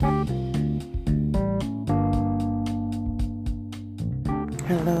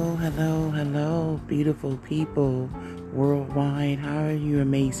Hello, hello, hello, beautiful people worldwide. How are you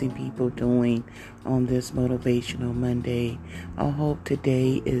amazing people doing on this Motivational Monday? I hope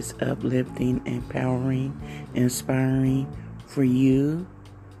today is uplifting, empowering, inspiring for you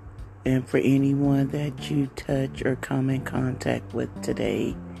and for anyone that you touch or come in contact with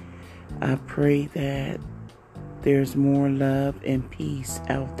today. I pray that there's more love and peace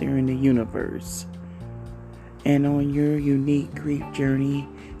out there in the universe. And on your unique grief journey,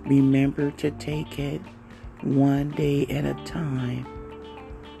 remember to take it one day at a time.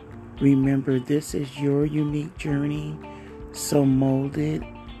 Remember, this is your unique journey, so mold it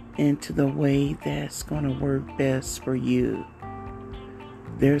into the way that's going to work best for you.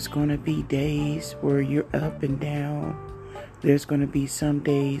 There's going to be days where you're up and down. There's going to be some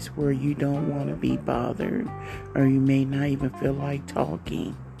days where you don't want to be bothered, or you may not even feel like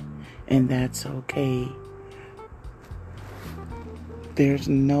talking, and that's okay. There's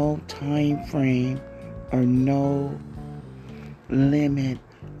no time frame or no limit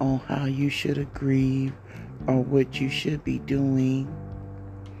on how you should grieve or what you should be doing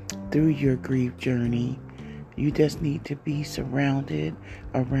through your grief journey. You just need to be surrounded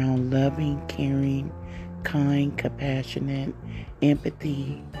around loving, caring, kind, compassionate,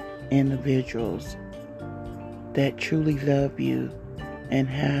 empathy individuals that truly love you and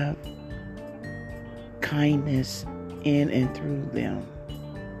have kindness in and through them.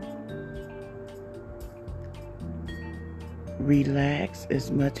 Relax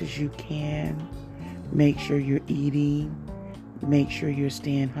as much as you can. Make sure you're eating. Make sure you're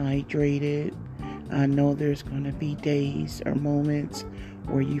staying hydrated. I know there's going to be days or moments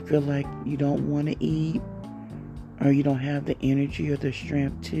where you feel like you don't want to eat or you don't have the energy or the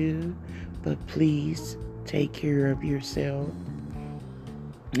strength to, but please take care of yourself.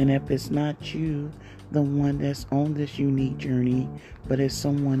 And if it's not you, the one that's on this unique journey, but it's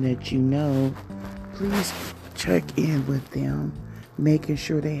someone that you know, please check in with them, making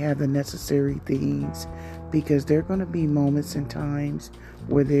sure they have the necessary things, because there are going to be moments and times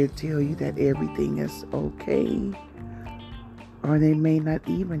where they'll tell you that everything is okay, or they may not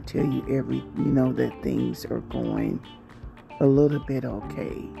even tell you that things are going a little bit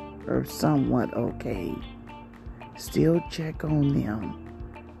okay or somewhat okay. Still check on them,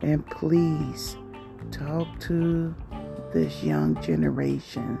 and please talk to this young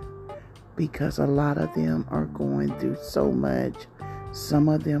generation, because a lot of them are going through so much. Some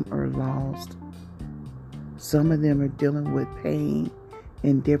of them are lost. Some of them are dealing with pain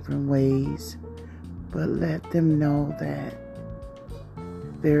in different ways. But let them know that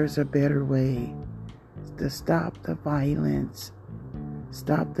there's a better way to stop the violence,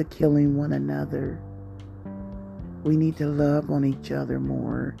 stop the killing one another. We need to love on each other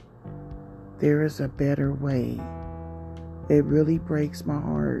more. There is a better way. It really breaks my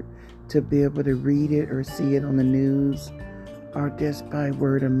heart to be able to read it or see it on the news or just by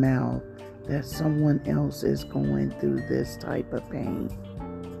word of mouth that someone else is going through this type of pain.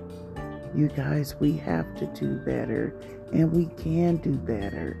 You guys, we have to do better, and we can do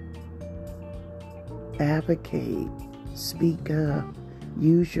better. Advocate, speak up,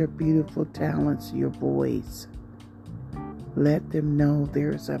 use your beautiful talents, your voice. Let them know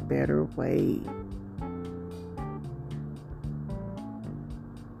there's a better way.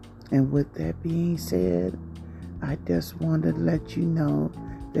 And with that being said, I just want to let you know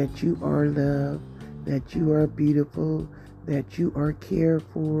that you are loved, that you are beautiful, that you are cared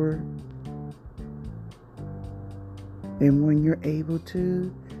for. And when you're able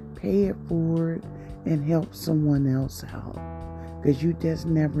to, pay it forward and help someone else out. Because you just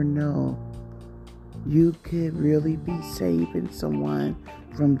never know. You could really be saving someone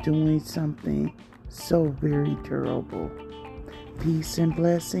from doing something so very terrible. Peace and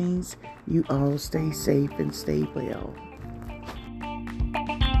blessings. You all stay safe and stay well.